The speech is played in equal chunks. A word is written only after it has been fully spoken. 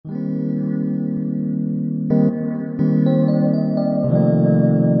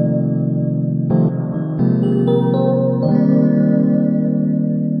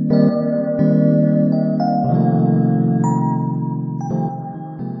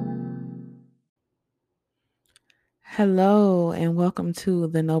Hello and welcome to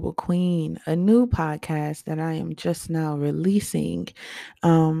the Noble Queen, a new podcast that I am just now releasing,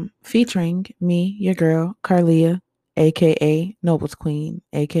 featuring me, your girl, Karlia, aka Noble Queen,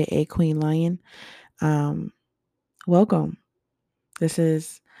 aka Kween Lion. Um, Welcome. This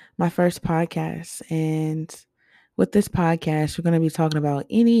is my first podcast, and with this podcast, we're going to be talking about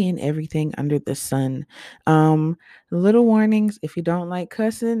any and everything under the sun. Um, Little warnings: if you don't like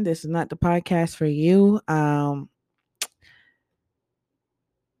cussing, this is not the podcast for you.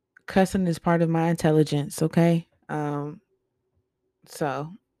 Cussing is part of my intelligence, okay? So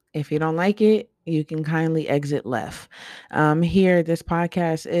if you don't like it, you can kindly exit left. Here, this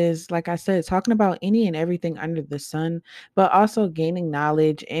podcast is, like I said, talking about any and everything under the sun, but also gaining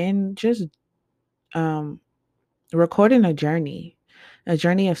knowledge and just um, recording a journey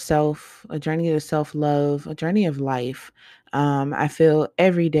of self, a journey of self love, a journey of life. I feel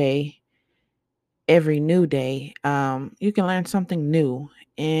every day, every new day, you can learn something new.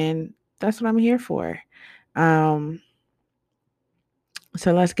 And that's what I'm here for. Um,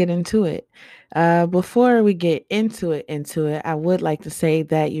 so let's get into it. Before we get into it, I would like to say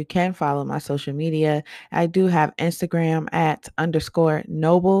that you can follow my social media. I do have Instagram at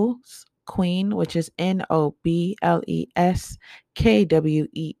 _Nobles Queen, which is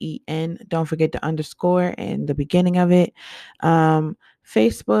NOBLESKWEEN. Don't forget the underscore in the beginning of it.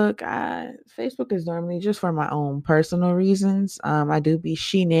 Facebook is normally just for my own personal reasons. I do be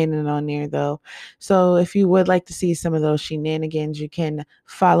she-nanning on there though. So if you would like to see some of those shenanigans, you can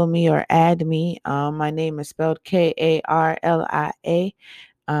follow me or add me. My name is spelled Karlia.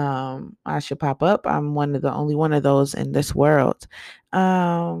 I should pop up. I'm only one of those in this world.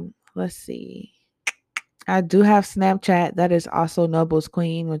 Let's see. I do have Snapchat. That is also Noble's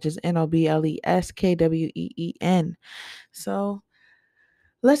Queen, which is NOBLESKWEEN. So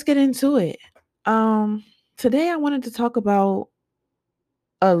let's get into it. Today I wanted to talk about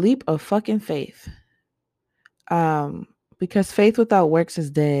a leap of fucking faith. Um, because faith without works is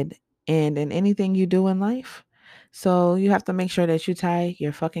dead, and in anything you do in life. So you have to make sure that you tie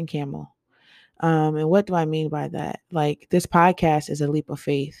your fucking camel. And what do I mean by that? Like, this podcast is a leap of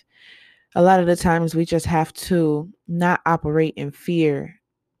faith. A lot of the times we just have to not operate in fear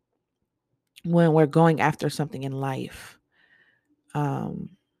when we're going after something in life.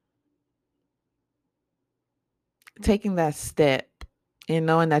 Taking that step and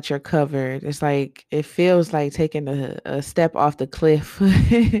knowing that you're covered, it's like it feels like taking a step off the cliff.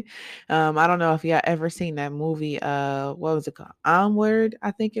 I don't know if y'all ever seen that movie. What was it called? Onward,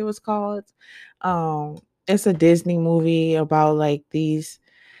 I think it was called. Um, it's a Disney movie about like these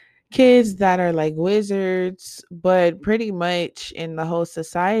kids that are like wizards, but pretty much in the whole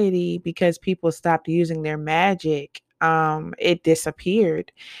society, because people stopped using their magic, it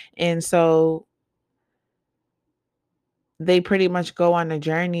disappeared. And so they pretty much go on a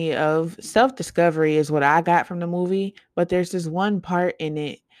journey of self-discovery is what I got from the movie. But there's this one part in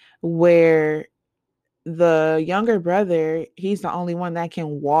it where the younger brother, he's the only one that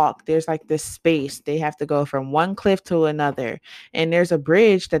can walk. There's like this space. They have to go from one cliff to another. And there's a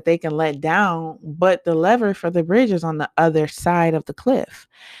bridge that they can let down, but the lever for the bridge is on the other side of the cliff.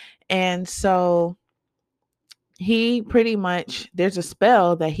 And so he pretty much, there's a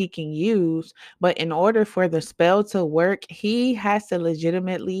spell that he can use, but in order for the spell to work, he has to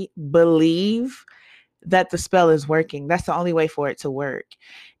legitimately believe that the spell is working. That's the only way for it to work.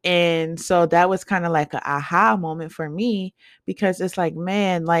 And so that was kind of like an aha moment for me, because it's like,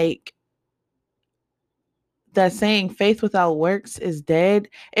 man, like, that saying faith without works is dead,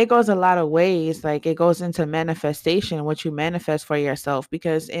 it goes a lot of ways. Like, it goes into manifestation, what you manifest for yourself,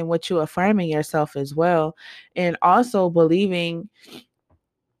 because in what you affirming yourself as well. And also believing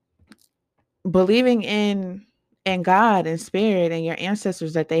in God and spirit and your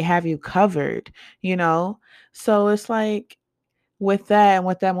ancestors, that they have you covered, you know. So it's like, with that, and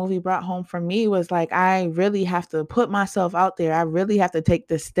what that movie brought home for me was like, I really have to put myself out there. I really have to take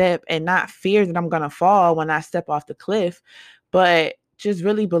this step and not fear that I'm going to fall when I step off the cliff, but just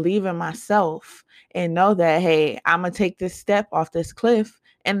really believe in myself and know that, hey, I'm going to take this step off this cliff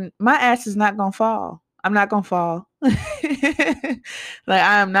and my ass is not going to fall. I'm not going to fall. Like,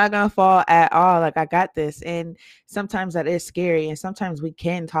 I am not going to fall at all. Like, I got this. And sometimes that is scary. And sometimes we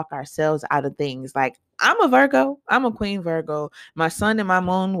can talk ourselves out of things. Like, I'm a Virgo. I'm a Queen Virgo. My sun and my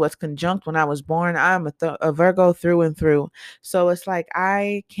moon was conjunct when I was born. I'm a Virgo through and through. So it's like,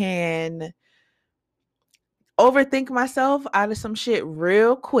 I can overthink myself out of some shit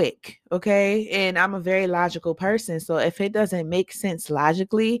real quick. Okay. And I'm a very logical person. So if it doesn't make sense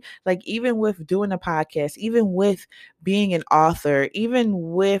logically, like, even with doing a podcast, even with being an author,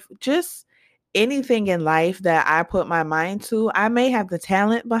 even with just anything in life that I put my mind to, I may have the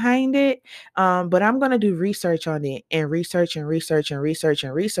talent behind it, but I'm going to do research on it and research and research and research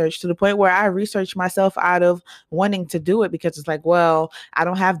and research to the point where I research myself out of wanting to do it, because it's like, well, I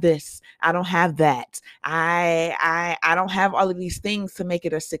don't have this, I don't have that, I don't have all of these things to make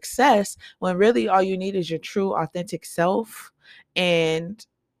it a success, when really all you need is your true authentic self and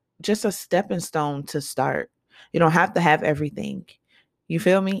just a stepping stone to start. You don't have to have everything. You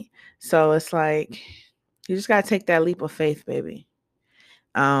feel me? So it's like you just gotta take that leap of faith, baby.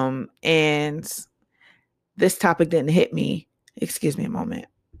 And this topic didn't hit me. Excuse me a moment.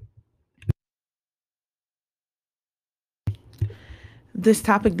 This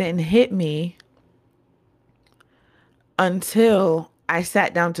topic didn't hit me until I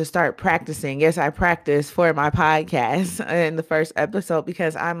sat down to start practicing. Yes, I practiced for my podcast in the first episode,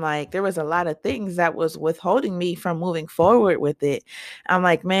 because I'm like, there was a lot of things that was withholding me from moving forward with it. I'm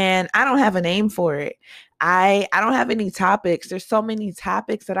like, man, I don't have a name for it. I don't have any topics. There's so many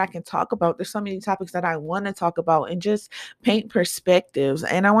topics that I can talk about. There's so many topics that I want to talk about and just paint perspectives.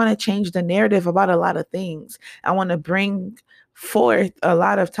 And I want to change the narrative about a lot of things. I want to bring forth a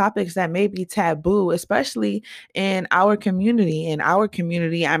lot of topics that may be taboo, especially in our community. In our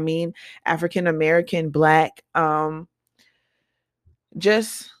community, I mean African American, Black,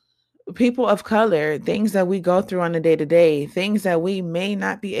 just people of color, things that we go through on a day to day, things that we may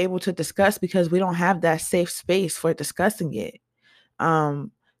not be able to discuss because we don't have that safe space for discussing it.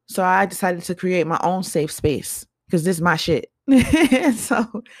 Um, so I decided to create my own safe space because this is my shit.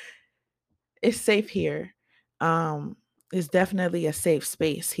 So it's safe here. It's definitely a safe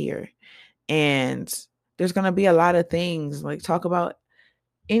space here. And there's going to be a lot of things, like talk about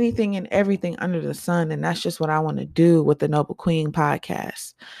anything and everything under the sun. And that's just what I want to do with the Noble Kween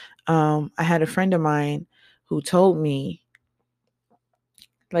Podcast. I had a friend of mine who told me,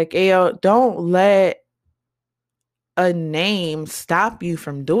 like, Ayo, don't let a name stop you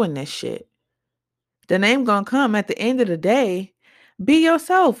from doing this shit. The name gonna come at the end of the day. Be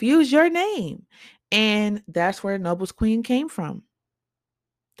yourself. Use your name. And that's where Noble's Queen came from.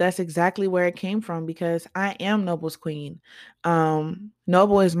 That's exactly where it came from, because I am Noble's queen.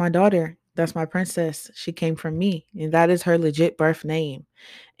 Noble is my daughter. That's my princess. She came from me, and that is her legit birth name.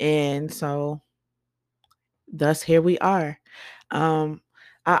 And so, thus, here we are. Um,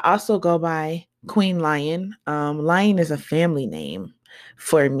 I also go by Kween Lion. Lion is a family name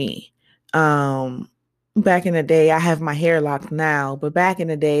for me. Back in the day, I have my hair locked now, but back in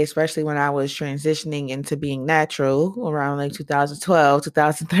the day, especially when I was transitioning into being natural around like 2012,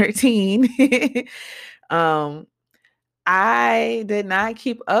 2013, um, I did not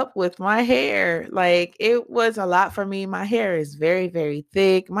keep up with my hair. Like, it was a lot for me. My hair is very, very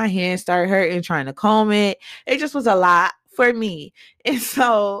thick. My hands started hurting trying to comb it. It just was a lot for me. And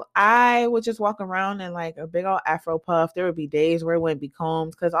so I would just walk around in like a big old Afro puff. There would be days where it wouldn't be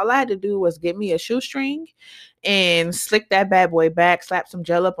combed because all I had to do was get me a shoestring and slick that bad boy back, slap some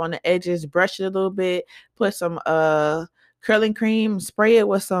gel up on the edges, brush it a little bit, put some curling cream, spray it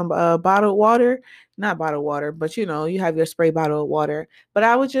with some bottled water. Not bottled water, but you have your spray bottle of water. But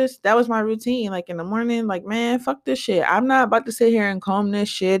that was my routine. Like in the morning, like, man, fuck this shit. I'm not about to sit here and comb this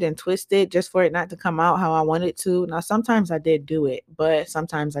shit and twist it just for it not to come out how I want it to. Now, sometimes I did do it, but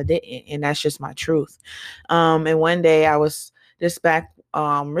sometimes I didn't. And that's just my truth. And one day I was just back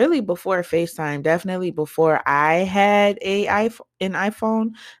really before FaceTime, definitely before I had an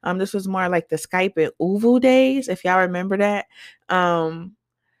iPhone. This was more like the Skype and Uvu days, if y'all remember that.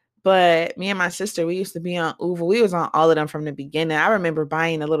 But me and my sister, we used to be on Uvu. We was on all of them from the beginning. I remember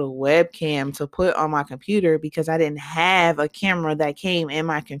buying a little webcam to put on my computer because I didn't have a camera that came in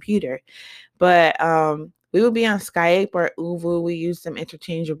my computer. But we would be on Skype or Uvu. We used them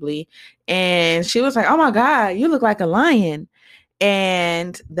interchangeably. And she was like, "Oh my God, you look like a lion."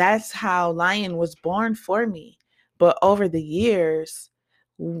 And that's how Lion was born for me. But over the years,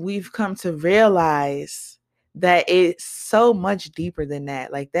 we've come to realize that it's so much deeper than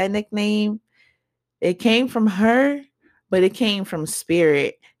that. Like that nickname, it came from her, but it came from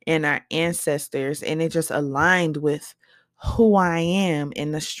spirit and our ancestors. And it just aligned with who I am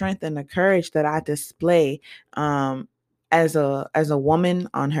and the strength and the courage that I display as a woman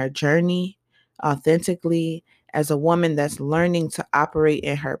on her journey authentically, as a woman that's learning to operate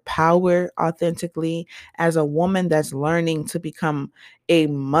in her power authentically, as a woman that's learning to become a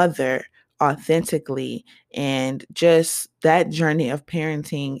mother authentically, and just that journey of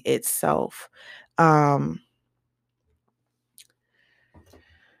parenting itself.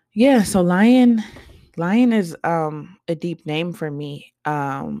 Yeah, so Lion is a deep name for me.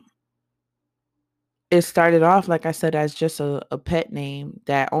 it started off, like I said, as just a pet name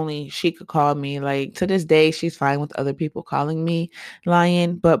that only she could call me. Like to this day, she's fine with other people calling me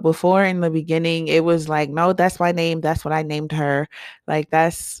Lion. But before, in the beginning, it was like, no, that's my name. That's what I named her. Like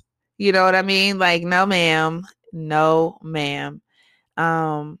that's, you know what I mean? Like, no, ma'am. No, ma'am.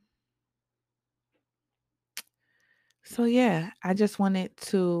 Um, so yeah, I just wanted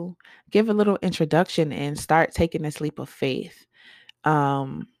to give a little introduction and start taking this leap of faith.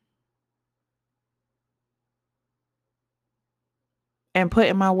 Um, and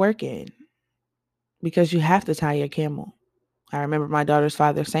putting my work in, because you have to tie your camel. I remember my daughter's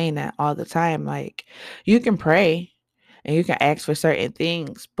father saying that all the time. Like, you can pray and you can ask for certain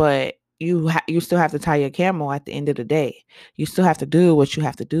things, but you still have to tie your camel at the end of the day. You still have to do what you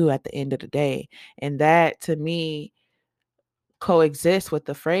have to do at the end of the day. And that, to me, coexists with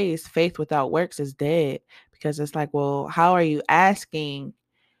the phrase faith without works is dead, because it's like, well, how are you asking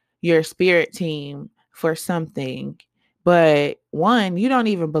your spirit team for something, but one, you don't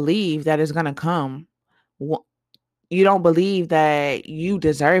even believe that it's going to come. You don't believe that you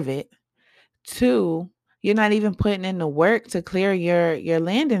deserve it. Two, you're not even putting in the work to clear your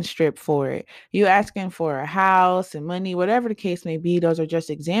landing strip for it. You asking for a house and money, whatever the case may be. Those are just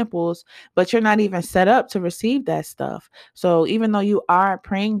examples, but you're not even set up to receive that stuff. So even though you are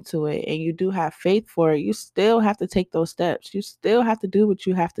praying to it and you do have faith for it, you still have to take those steps. You still have to do what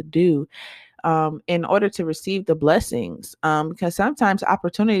you have to do in order to receive the blessings. Because sometimes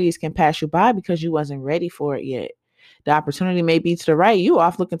opportunities can pass you by because you wasn't ready for it yet. The opportunity may be to the right, you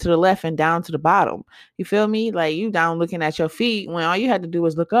off looking to the left and down to the bottom. You feel me? Like you down looking at your feet when all you had to do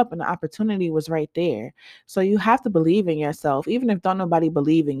was look up and the opportunity was right there. So you have to believe in yourself, even if don't nobody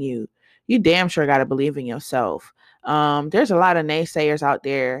believe in you. You damn sure got to believe in yourself. There's a lot of naysayers out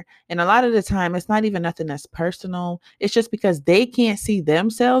there, and a lot of the time it's not even nothing that's personal. It's just because they can't see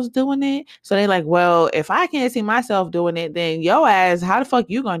themselves doing it. So they like, well, if I can't see myself doing it, then yo ass, how the fuck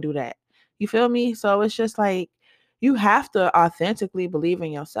you gonna do that? You feel me? So it's just like, you have to authentically believe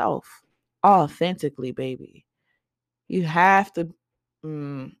in yourself. Authentically, baby. You have to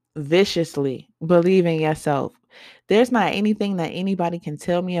viciously believe in yourself. There's not anything that anybody can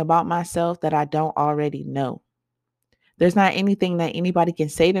tell me about myself that I don't already know. There's not anything that anybody can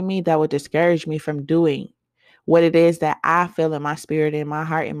say to me that would discourage me from doing what it is that I feel in my spirit, in my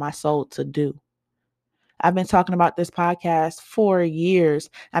heart, in my soul to do. I've been talking about this podcast for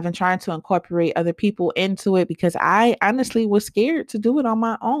years. I've been trying to incorporate other people into it because I honestly was scared to do it on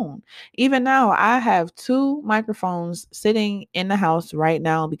my own. Even now, I have two microphones sitting in the house right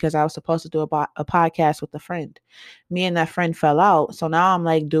now because I was supposed to do a podcast with a friend. Me and that friend fell out. So now I'm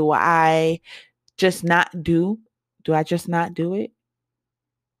like, just not do? Do I just not do it?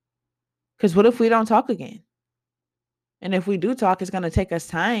 Because what if we don't talk again? And if we do talk, it's going to take us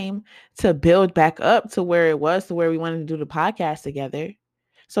time to build back up to where it was, to where we wanted to do the podcast together.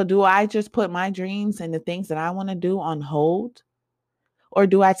 So do I just put my dreams and the things that I want to do on hold? Or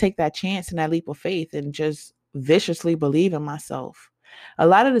do I take that chance and that leap of faith and just viciously believe in myself? A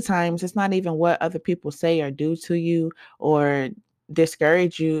lot of the times, it's not even what other people say or do to you or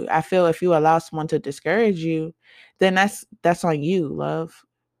discourage you. I feel if you allow someone to discourage you, then that's on you, love.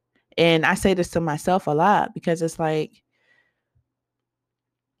 And I say this to myself a lot because it's like,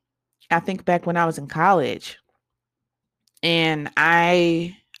 I think back when I was in college and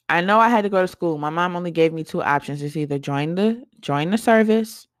I know I had to go to school. My mom only gave me two options. It's either join the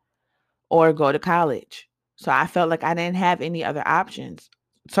service or go to college. So I felt like I didn't have any other options.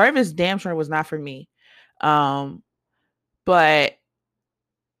 Service damn sure was not for me. But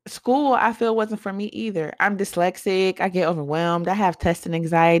school, I feel, wasn't for me either. I'm dyslexic. I get overwhelmed. I have testing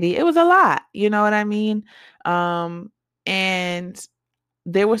anxiety. It was a lot. You know what I mean? And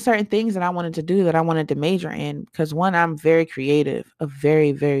there were certain things that I wanted to do that I wanted to major in because one, I'm very creative, a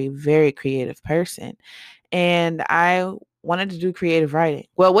very, very, very creative person. And I wanted to do creative writing.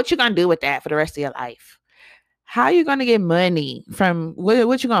 Well, what you gonna do with that for the rest of your life? How you gonna get money from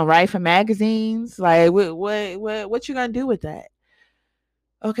what you gonna write for magazines? Like what you gonna do with that?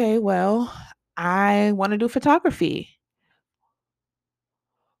 Okay, well, I want to do photography.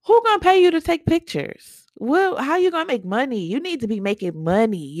 Who gonna pay you to take pictures? Well, how you gonna make money? You need to be making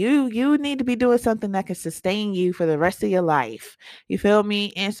money. You need to be doing something that can sustain you for the rest of your life. You feel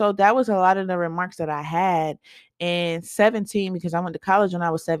me? And so that was a lot of the remarks that I had in 17 because I went to college when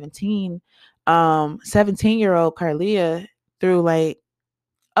I was 17. 17-year-old Karlia, through like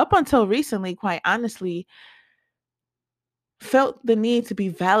up until recently, quite honestly, felt the need to be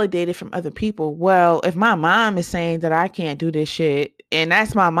validated from other people. Well, if my mom is saying that I can't do this shit and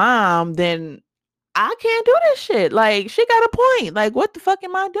that's my mom, then I can't do this shit. Like, she got a point. Like, what the fuck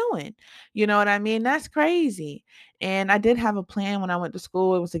am I doing? You know what I mean? That's crazy. And I did have a plan when I went to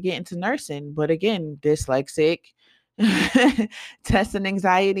school. It was to get into nursing. But again, dyslexic, testing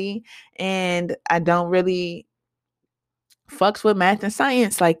anxiety. And I don't really fucks with math and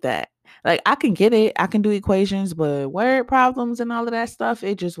science like that. Like, I can get it. I can do equations, but word problems and all of that stuff,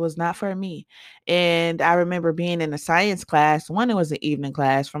 it just was not for me. And I remember being in a science class. One, it was an evening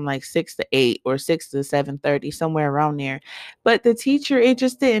class from like 6 to 8 or 6 to 7:30, somewhere around there. But the teacher, it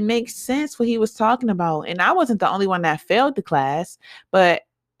just didn't make sense what he was talking about. And I wasn't the only one that failed the class, but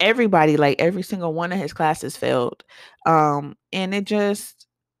everybody, like every single one of his classes failed. And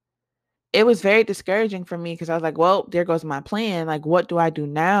it was very discouraging for me because I was like, well, there goes my plan. Like, what do I do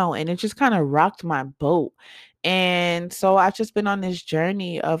now? And it just kind of rocked my boat. And so I've just been on this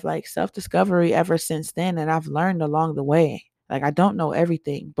journey of like self discovery ever since then. And I've learned along the way. Like, I don't know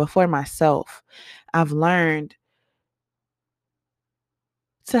everything, but for myself, I've learned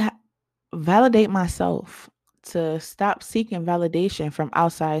to validate myself, to stop seeking validation from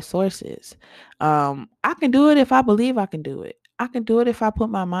outside sources. I can do it if I believe I can do it. I can do it if I put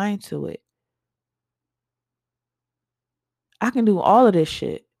my mind to it. I can do all of this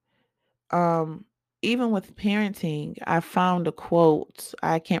shit. um Even with parenting, I found a quote.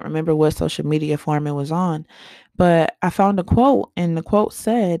 I can't remember what social media form it was on, but I found a quote, and the quote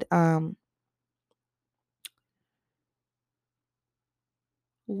said,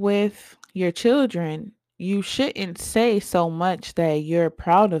 with your children, you shouldn't say so much that you're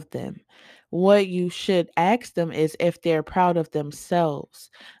proud of them. What you should ask them is if they're proud of themselves.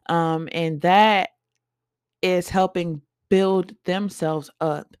 And that is helping build themselves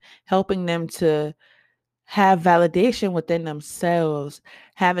up, helping them to have validation within themselves,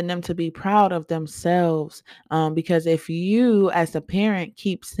 having them to be proud of themselves. Because if you, as a parent,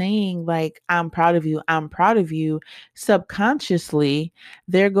 keep saying, like, I'm proud of you, subconsciously,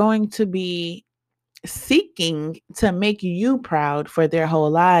 they're going to be seeking to make you proud for their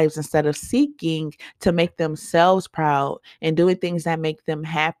whole lives instead of seeking to make themselves proud and doing things that make them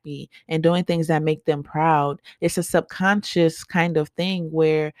happy and doing things that make them proud. It's a subconscious kind of thing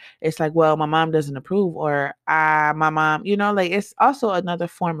where it's like, well, my mom doesn't approve, or my mom, like, it's also another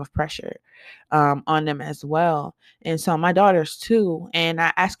form of pressure on them as well. And so my daughters too, and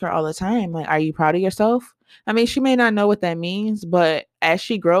I ask her all the time, like, are you proud of yourself? I mean, she may not know what that means, but as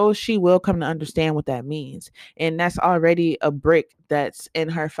she grows, she will come to understand what that means. And that's already a brick that's in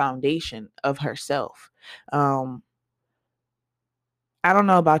her foundation of herself. Um, I don't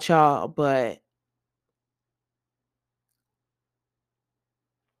know about y'all, but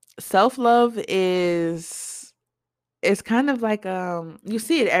self-love is it's kind of like you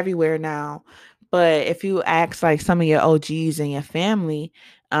see it everywhere now. But if you ask like some of your OGs and your family,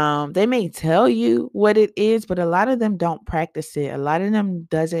 they may tell you what it is, but a lot of them don't practice it. A lot of them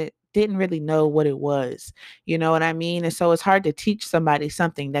didn't really know what it was. You know what I mean? And so it's hard to teach somebody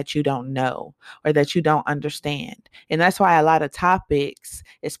something that you don't know or that you don't understand. And that's why a lot of topics,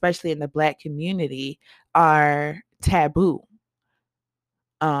 especially in the Black community, are taboo.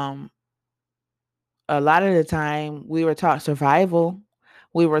 Um, a lot of the time we were taught survival.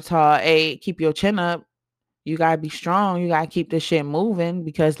 We were taught, hey, keep your chin up. You gotta be strong. You gotta keep this shit moving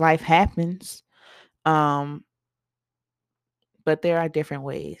because life happens. Um, but there are different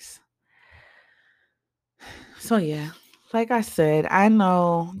ways. So yeah, like I said, I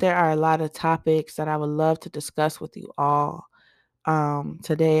know there are a lot of topics that I would love to discuss with you all.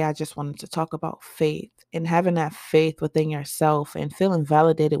 Today I just wanted to talk about faith and having that faith within yourself and feeling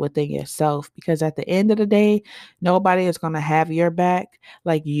validated within yourself, because at the end of the day, nobody is going to have your back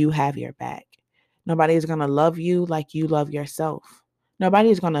like you have your back. Nobody is going to love you like you love yourself. Nobody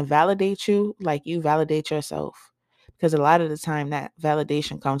is going to validate you like you validate yourself, because a lot of the time that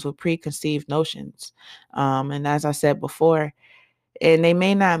validation comes with preconceived notions. And as I said before, and they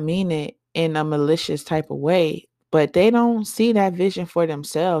may not mean it in a malicious type of way, but they don't see that vision for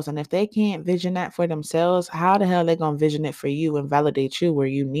themselves. And if they can't vision that for themselves, how the hell are they going to vision it for you and validate you where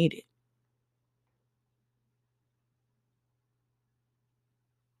you need it?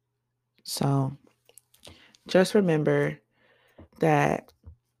 So just remember that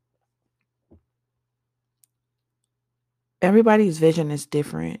everybody's vision is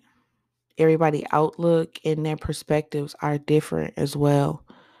different. Everybody's outlook and their perspectives are different as well.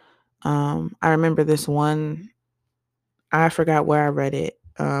 I remember this one, I forgot where I read it.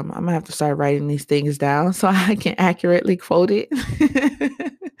 I'm gonna have to start writing these things down so I can accurately quote it.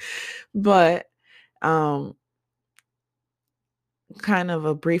 But um, kind of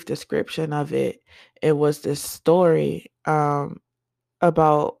a brief description of it. It was this story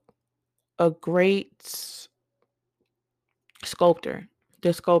about a great sculptor.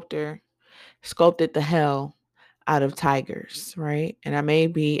 The sculptor sculpted the hell out of tigers, right? And I may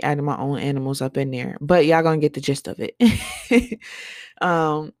be adding my own animals up in there, but y'all gonna get the gist of it.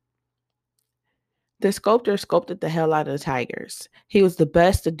 um, the sculptor sculpted the hell out of the tigers. He was the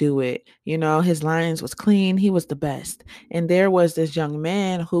best to do it. You know, his lines was clean. He was the best. And there was this young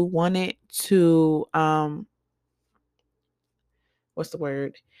man who wanted to, what's the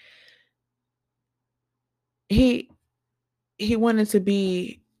word? He he wanted to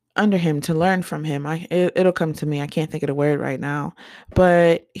be under him, to learn from him. It'll come to me. I can't think of the word right now,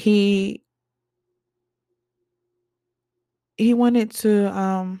 but he wanted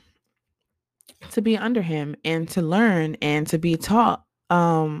to be under him and to learn and to be taught.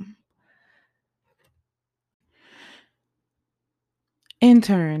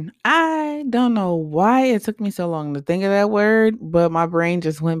 Intern. I don't know why it took me so long to think of that word, but my brain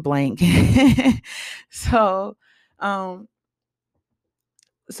just went blank. so um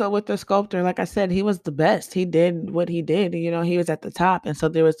so with the sculptor, like I said, he was the best. He did what he did. You know, he was at the top. And so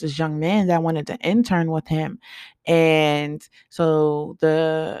there was this young man that wanted to intern with him. And so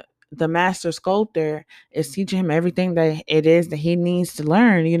the master sculptor is teaching him everything that it is that he needs to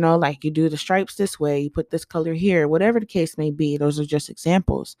learn, you know, like you do the stripes this way, you put this color here, whatever the case may be. Those are just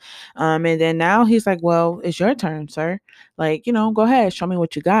examples. And then now he's like, well, it's your turn, sir. Like, you know, go ahead, show me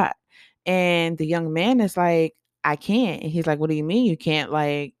what you got. And the young man is like, I can't. And he's like, what do you mean you can't?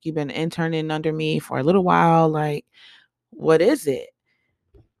 Like, you've been interning under me for a little while. Like, what is it?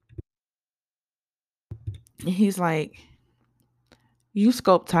 And he's like, you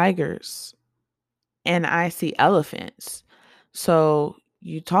sculpt tigers and I see elephants. So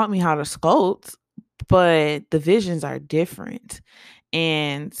you taught me how to sculpt, but the visions are different.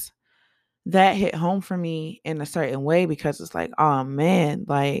 And that hit home for me in a certain way because it's like, oh man,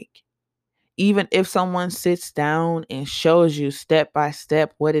 like, even if someone sits down and shows you step by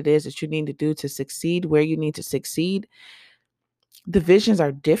step what it is that you need to do to succeed, where you need to succeed, the visions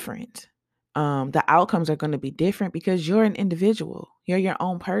are different. The outcomes are going to be different because you're an individual. You're your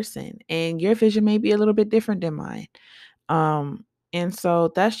own person, and your vision may be a little bit different than mine. And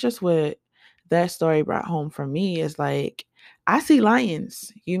so that's just what that story brought home for me is like, I see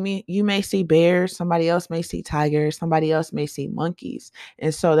lions. You may see bears, somebody else may see tigers, somebody else may see monkeys.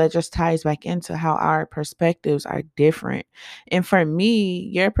 And so that just ties back into how our perspectives are different. And for me,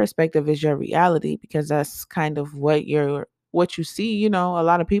 your perspective is your reality because that's kind of what you see. You know, a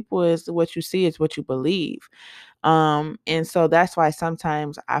lot of people is what you see is what you believe. And so that's why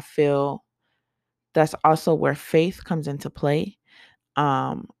sometimes I feel that's also where faith comes into play.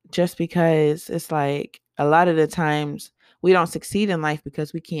 Just because it's like a lot of the times we don't succeed in life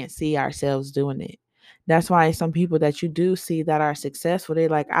because we can't see ourselves doing it. That's why some people that you do see that are successful, they're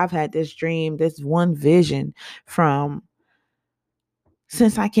like, I've had this dream, this one vision from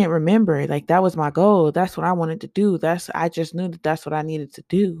since I can't remember. Like that was my goal. That's what I wanted to do. I just knew that that's what I needed to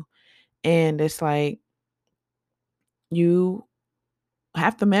do. And it's like you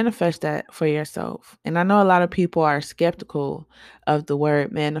have to manifest that for yourself. And I know a lot of people are skeptical of the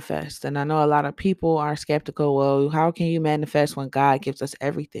word manifest. And I know a lot of people are skeptical, well, how can you manifest when God gives us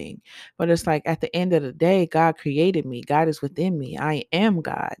everything? But it's like at the end of the day, God created me. God is within me. I am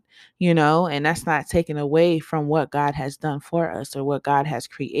God, you know, and that's not taken away from what God has done for us or what God has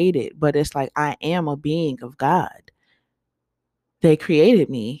created. But it's like I am a being of God. They created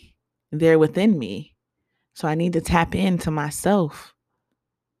me. They're within me. So I need to tap into myself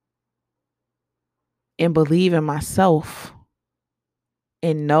and believe in myself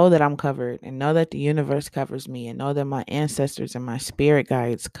and know that I'm covered and know that the universe covers me and know that my ancestors and my spirit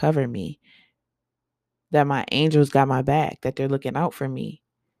guides cover me, that my angels got my back, that they're looking out for me,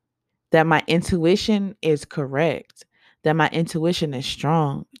 that my intuition is correct, that my intuition is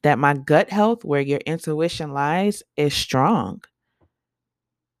strong, that my gut health, where your intuition lies, is strong.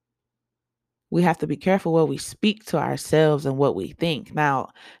 We have to be careful what we speak to ourselves and what we think. Now,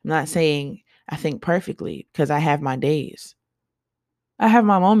 I'm not saying I think perfectly because I have my days. I have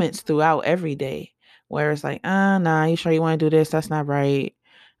my moments throughout every day where it's like, nah, you sure you want to do this? That's not right.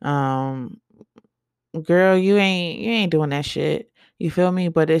 Um, girl, you ain't doing that shit. You feel me?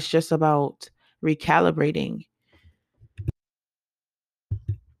 But it's just about recalibrating,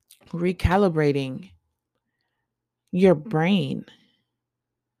 recalibrating your brain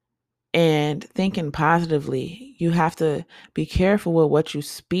and thinking positively. You have to be careful with what you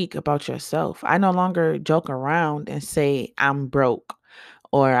speak about yourself. I no longer joke around and say I'm broke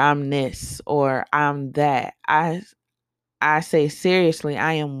or I'm this or I'm that. I say seriously,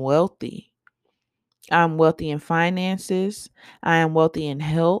 I am wealthy. I'm wealthy in finances. I am wealthy in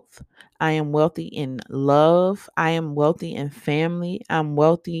health. I am wealthy in love. I am wealthy in family. I'm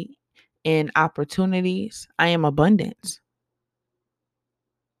wealthy in opportunities. I am abundance.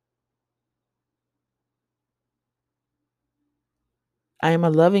 I am a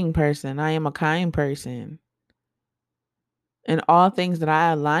loving person. I am a kind person. And all things that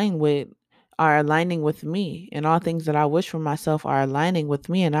I align with are aligning with me. And all things that I wish for myself are aligning with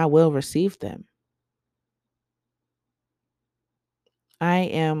me, and I will receive them. I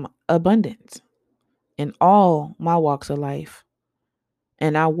am abundant in all my walks of life.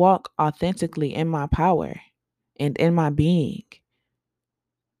 And I walk authentically in my power and in my being.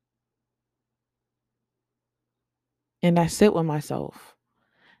 And I sit with myself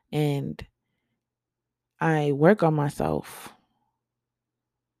and I work on myself.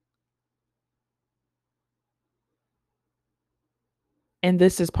 And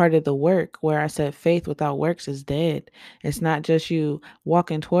this is part of the work where I said faith without works is dead. It's not just you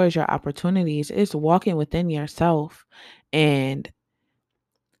walking towards your opportunities, it's walking within yourself and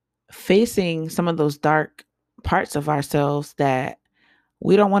facing some of those dark parts of ourselves that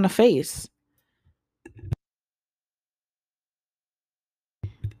we don't want to face,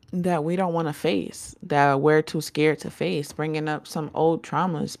 that we're too scared to face, bringing up some old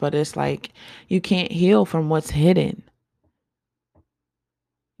traumas. But it's like you can't heal from what's hidden.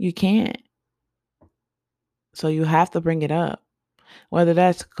 You can't. So you have to bring it up. Whether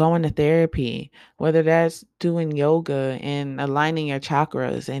that's going to therapy, whether that's doing yoga and aligning your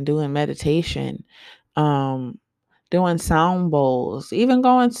chakras and doing meditation, um, doing sound bowls, even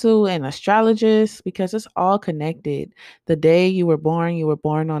going to an astrologist, because it's all connected. The day you were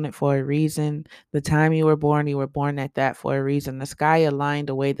born on it for a reason. The time you were born at that for a reason. The sky aligned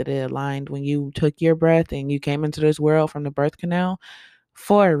the way that it aligned when you took your breath and you came into this world from the birth canal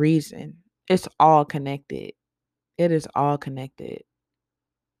for a reason. It's all connected. It is all connected.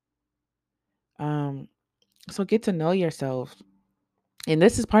 Um, so get to know yourself. And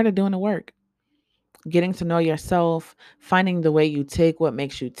this is part of doing the work. Getting to know yourself, finding the way you tick, what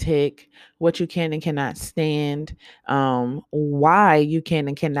makes you tick, what you can and cannot stand, why you can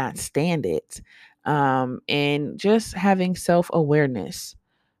and cannot stand it, and just having self-awareness,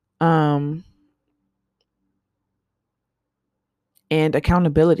 um, and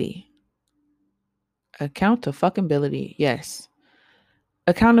accountability. Account to fucking ability, yes.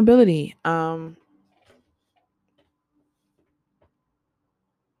 Accountability.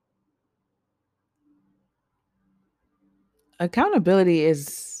 Accountability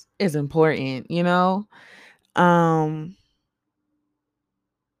is important, Um,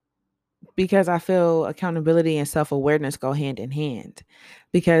 because I feel accountability and self-awareness go hand in hand.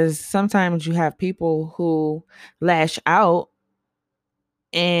 Because sometimes you have people who lash out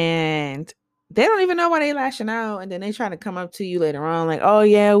and they don't even know why they lashing out, and then they try to come up to you later on like, oh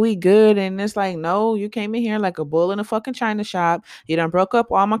yeah, we good. And it's like, no, you came in here like a bull in a fucking china shop. You done broke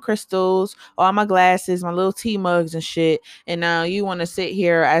up all my crystals, all my glasses, my little tea mugs and shit, and now you want to sit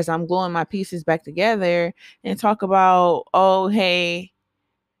here as I'm gluing my pieces back together and talk about, oh hey,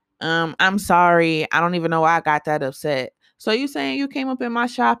 I'm sorry. I don't even know why I got that upset. So you saying you came up in my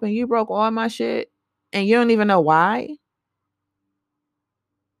shop and you broke all my shit and you don't even know why?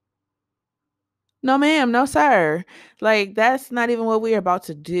 No, ma'am. No, sir. Like that's not even what we're about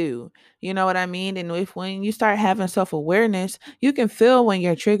to do. You know what I mean? And if when you start having self-awareness, you can feel when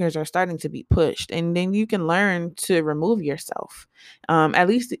your triggers are starting to be pushed, and then you can learn to remove yourself. At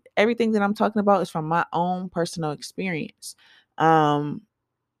least everything that I'm talking about is from my own personal experience. Um,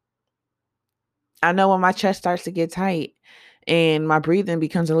 I know when my chest starts to get tight and my breathing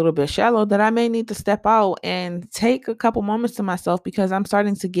becomes a little bit shallow that I may need to step out and take a couple moments to myself because I'm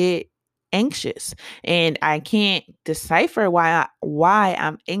starting to get anxious and I can't decipher why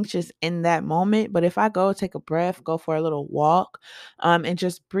I'm anxious in that moment. But if I go take a breath, go for a little walk, and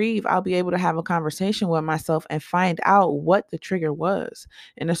just breathe, I'll be able to have a conversation with myself and find out what the trigger was.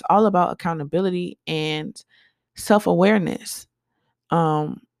 And it's all about accountability and self-awareness.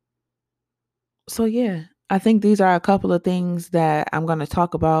 Um, so yeah, I think these are a couple of things that I'm going to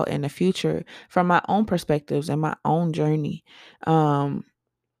talk about in the future from my own perspectives and my own journey. Um,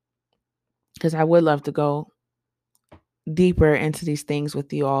 because I would love to go deeper into these things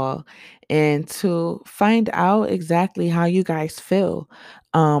with you all and to find out exactly how you guys feel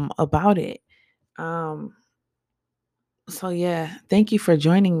about it. Um, so yeah, thank you for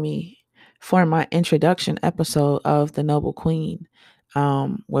joining me for my introduction episode of the Noble Queen,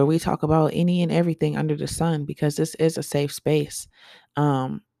 where we talk about any and everything under the sun because this is a safe space.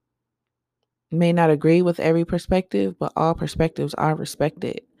 Um, may not agree with every perspective, but all perspectives are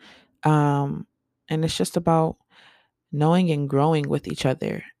respected. Um, And it's just about knowing and growing with each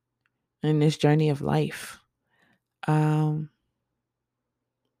other in this journey of life. So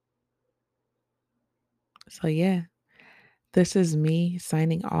yeah, this is me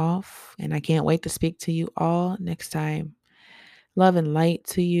signing off, and I can't wait to speak to you all next time. Love and light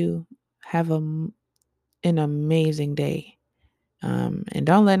to you. Have an amazing day. And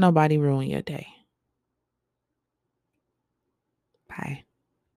don't let nobody ruin your day. Bye.